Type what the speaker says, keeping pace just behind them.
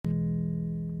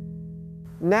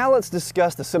Now let's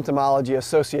discuss the symptomology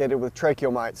associated with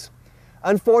tracheal mites.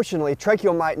 Unfortunately,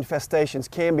 tracheal mite infestations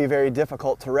can be very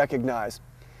difficult to recognize.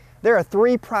 There are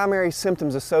three primary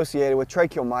symptoms associated with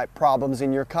tracheal mite problems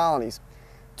in your colonies.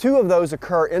 Two of those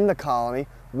occur in the colony,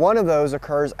 one of those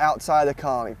occurs outside the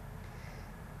colony.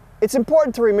 It's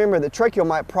important to remember that tracheal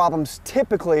mite problems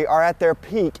typically are at their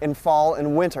peak in fall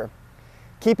and winter.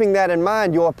 Keeping that in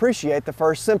mind, you'll appreciate the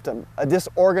first symptom, a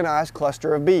disorganized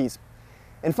cluster of bees.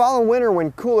 In fall and winter,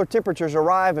 when cooler temperatures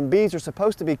arrive and bees are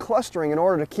supposed to be clustering in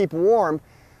order to keep warm,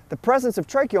 the presence of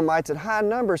tracheal mites at high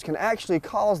numbers can actually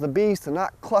cause the bees to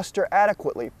not cluster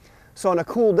adequately. So on a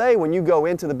cool day when you go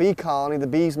into the bee colony, the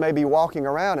bees may be walking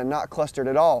around and not clustered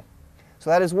at all.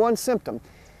 So that is one symptom.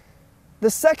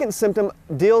 The second symptom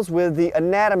deals with the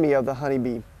anatomy of the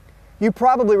honeybee. You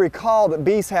probably recall that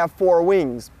bees have four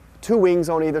wings, two wings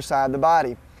on either side of the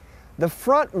body. The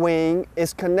front wing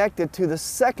is connected to the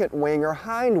second wing or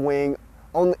hind wing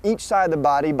on each side of the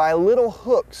body by little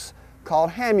hooks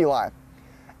called hamuli.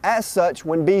 As such,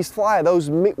 when bees fly, those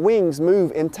wings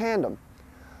move in tandem.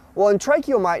 Well, in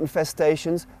tracheal mite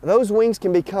infestations, those wings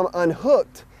can become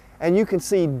unhooked and you can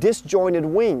see disjointed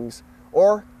wings,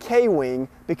 or K-wing,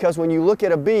 because when you look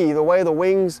at a bee, the way the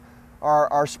wings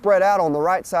are spread out on the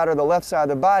right side or the left side of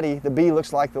the body, the bee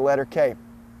looks like the letter K.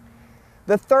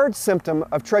 The third symptom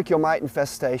of tracheal mite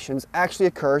infestations actually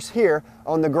occurs here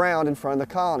on the ground in front of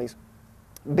the colonies.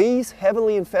 Bees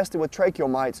heavily infested with tracheal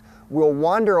mites will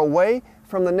wander away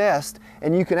from the nest,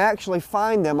 and you can actually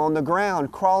find them on the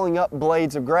ground crawling up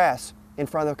blades of grass in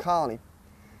front of the colony.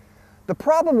 The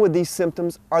problem with these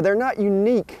symptoms are they're not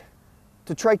unique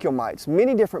to tracheal mites.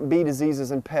 Many different bee diseases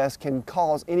and pests can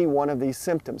cause any one of these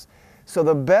symptoms. So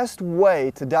the best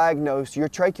way to diagnose your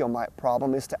tracheal mite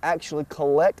problem is to actually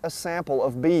collect a sample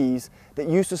of bees that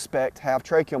you suspect have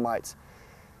tracheal mites.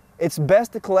 It's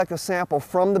best to collect a sample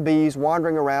from the bees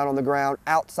wandering around on the ground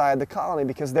outside the colony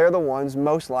because they're the ones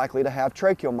most likely to have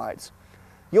tracheal mites.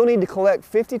 You'll need to collect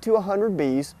 50 to 100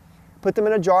 bees, put them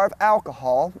in a jar of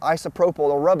alcohol, isopropyl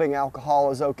or rubbing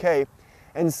alcohol is okay,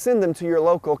 and send them to your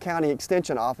local county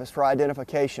extension office for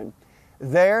identification.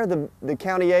 There, the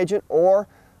county agent or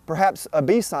perhaps a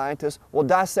bee scientist will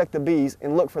dissect the bees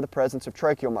and look for the presence of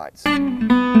tracheal mites.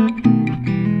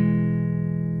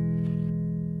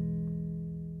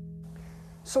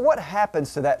 So what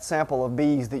happens to that sample of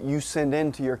bees that you send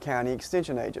in to your county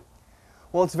extension agent?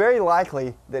 Well, it's very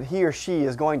likely that he or she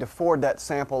is going to forward that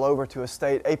sample over to a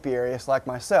state apiarist like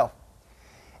myself.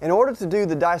 In order to do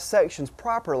the dissections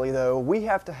properly, though, we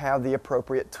have to have the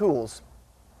appropriate tools.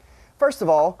 First of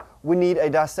all, we need a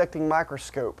dissecting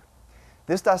microscope.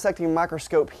 This dissecting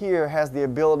microscope here has the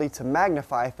ability to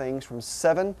magnify things from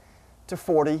 7 to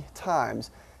 40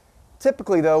 times.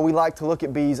 Typically, though, we like to look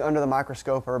at bees under the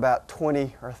microscope at about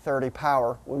 20 or 30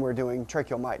 power when we're doing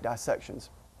tracheal mite dissections.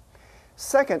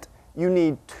 Second, you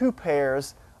need 2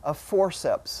 pairs of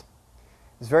forceps.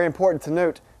 It's very important to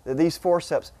note that these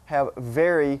forceps have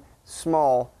very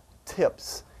small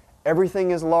tips. Everything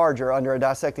is larger under a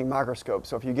dissecting microscope,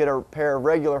 so if you get a pair of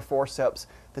regular forceps,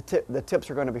 the tips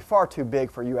are going to be far too big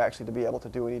for you actually to be able to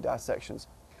do any dissections.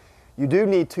 You do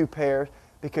need 2 pairs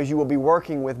because you will be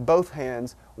working with both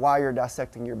hands while you're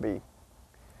dissecting your bee.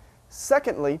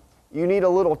 Secondly, you need a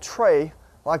little tray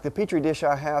like the petri dish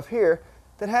I have here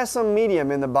that has some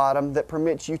medium in the bottom that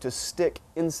permits you to stick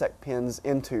insect pins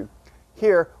into.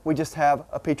 Here we just have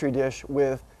a petri dish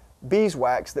with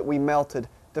beeswax that we melted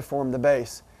to form the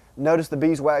base. Notice the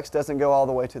beeswax doesn't go all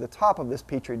the way to the top of this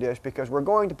petri dish because we're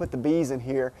going to put the bees in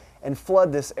here and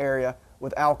flood this area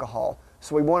with alcohol.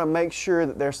 So we want to make sure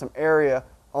that there's some area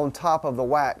on top of the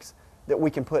wax that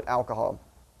we can put alcohol.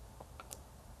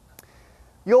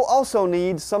 You'll also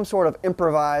need some sort of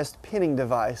improvised pinning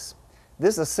device.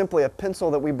 This is simply a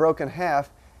pencil that we broke in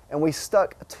half and we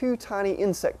stuck 2 tiny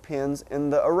insect pins in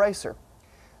the eraser.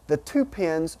 The 2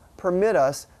 pins permit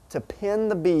us to pin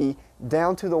the bee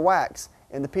down to the wax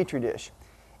in the petri dish.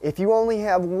 If you only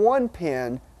have 1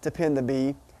 pin to pin the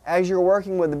bee, as you're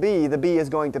working with the bee is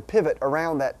going to pivot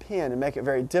around that pin and make it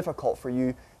very difficult for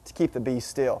you to keep the bee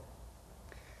still.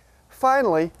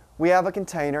 Finally, we have a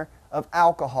container of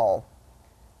alcohol.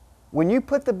 When you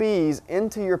put the bees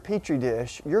into your petri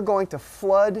dish, you're going to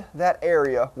flood that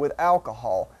area with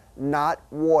alcohol, not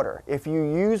water. If you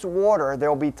use water, there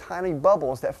will be tiny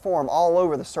bubbles that form all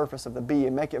over the surface of the bee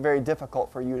and make it very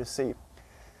difficult for you to see.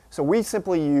 So we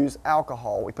simply use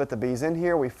alcohol. We put the bees in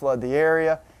here, we flood the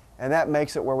area, and that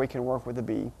makes it where we can work with the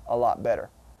bee a lot better.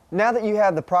 Now that you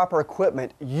have the proper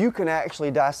equipment, you can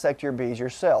actually dissect your bees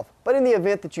yourself. But in the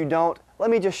event that you don't, let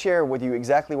me just share with you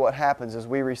exactly what happens as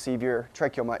we receive your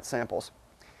tracheal mite samples.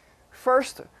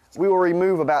 First, we will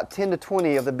remove about 10 to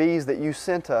 20 of the bees that you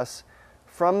sent us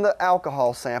from the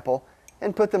alcohol sample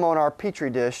and put them on our petri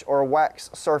dish or wax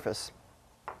surface.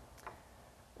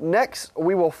 Next,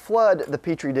 we will flood the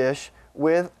petri dish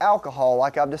with alcohol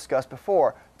like I've discussed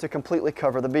before to completely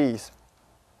cover the bees.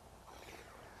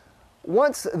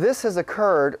 Once this has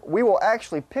occurred, we will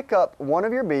actually pick up one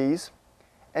of your bees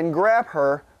and grab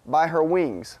her by her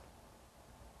wings.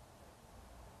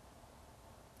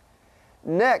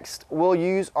 Next, we'll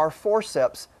use our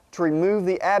forceps to remove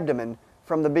the abdomen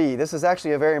from the bee. This is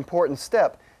actually a very important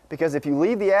step because if you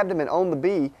leave the abdomen on the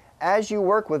bee, as you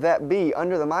work with that bee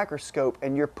under the microscope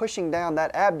and you're pushing down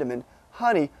that abdomen,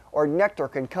 honey or nectar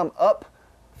can come up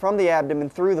from the abdomen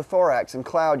through the thorax and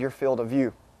cloud your field of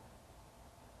view.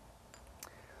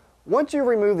 Once you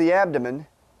remove the abdomen,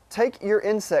 take your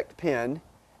insect pin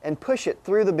and push it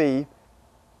through the bee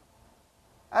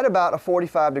at about a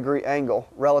 45-degree angle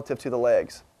relative to the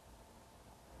legs.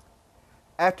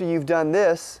 After you've done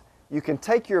this, you can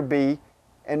take your bee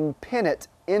and pin it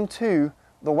into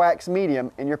the wax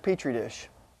medium in your petri dish.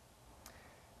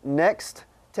 Next,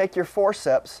 take your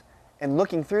forceps and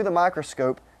looking through the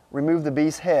microscope, remove the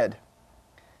bee's head.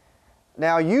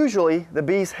 Now usually the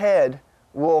bee's head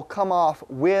will come off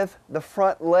with the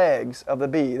front legs of the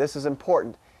bee. This is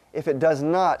important. If it does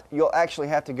not, you'll actually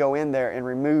have to go in there and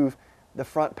remove the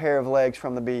front pair of legs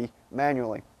from the bee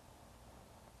manually.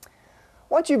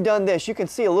 Once you've done this, you can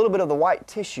see a little bit of the white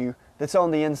tissue that's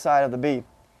on the inside of the bee.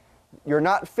 You're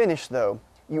not finished though.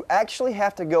 You actually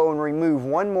have to go and remove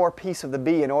one more piece of the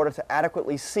bee in order to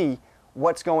adequately see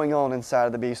what's going on inside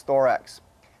of the bee's thorax.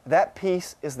 That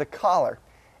piece is the collar,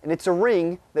 and it's a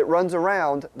ring that runs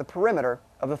around the perimeter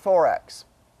of the thorax.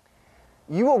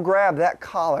 You will grab that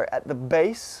collar at the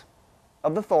base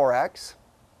of the thorax,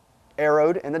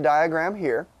 arrowed in the diagram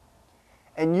here,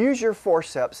 and use your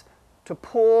forceps to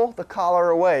pull the collar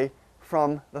away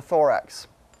from the thorax.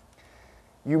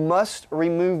 You must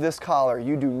remove this collar.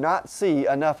 You do not see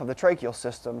enough of the tracheal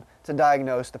system to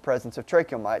diagnose the presence of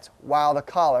tracheal mites while the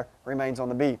collar remains on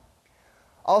the bee.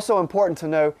 Also important to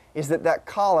know is that that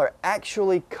collar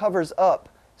actually covers up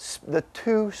the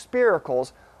two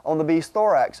spiracles on the bee's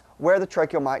thorax where the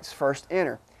tracheal mites first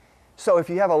enter. So if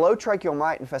you have a low tracheal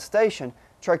mite infestation,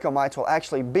 tracheal mites will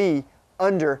actually be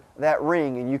under that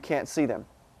ring and you can't see them.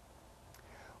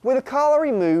 With the collar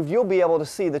removed, you'll be able to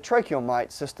see the tracheal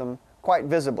mite system quite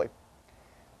visibly.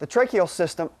 The tracheal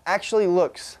system actually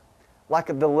looks like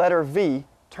the letter V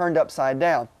turned upside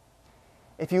down.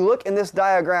 If you look in this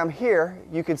diagram here,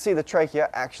 you can see the trachea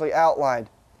actually outlined.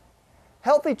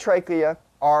 Healthy trachea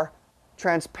are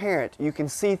transparent. You can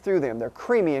see through them. They're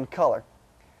creamy in color.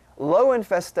 Low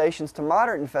infestations to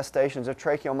moderate infestations of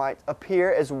tracheal mites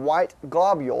appear as white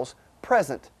globules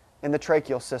present in the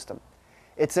tracheal system.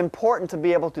 It's important to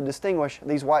be able to distinguish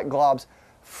these white globs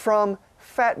from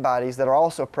fat bodies that are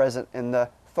also present in the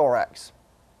thorax.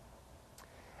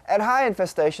 At high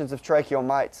infestations of tracheal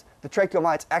mites, the tracheal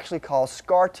mites actually cause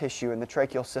scar tissue in the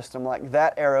tracheal system like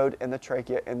that arrowed in the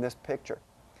trachea in this picture.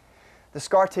 The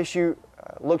scar tissue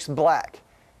looks black.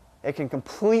 It can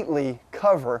completely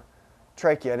cover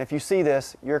trachea, and if you see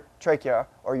this, your trachea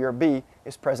or your bee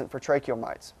is present for tracheal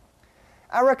mites.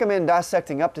 I recommend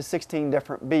dissecting up to 16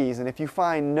 different bees, and if you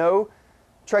find no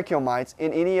tracheal mites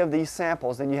in any of these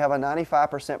samples, then you have a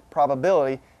 95%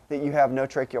 probability that you have no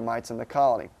tracheal mites in the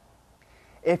colony.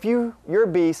 If your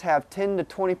bees have 10 to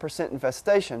 20%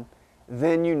 infestation,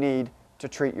 then you need to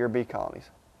treat your bee colonies.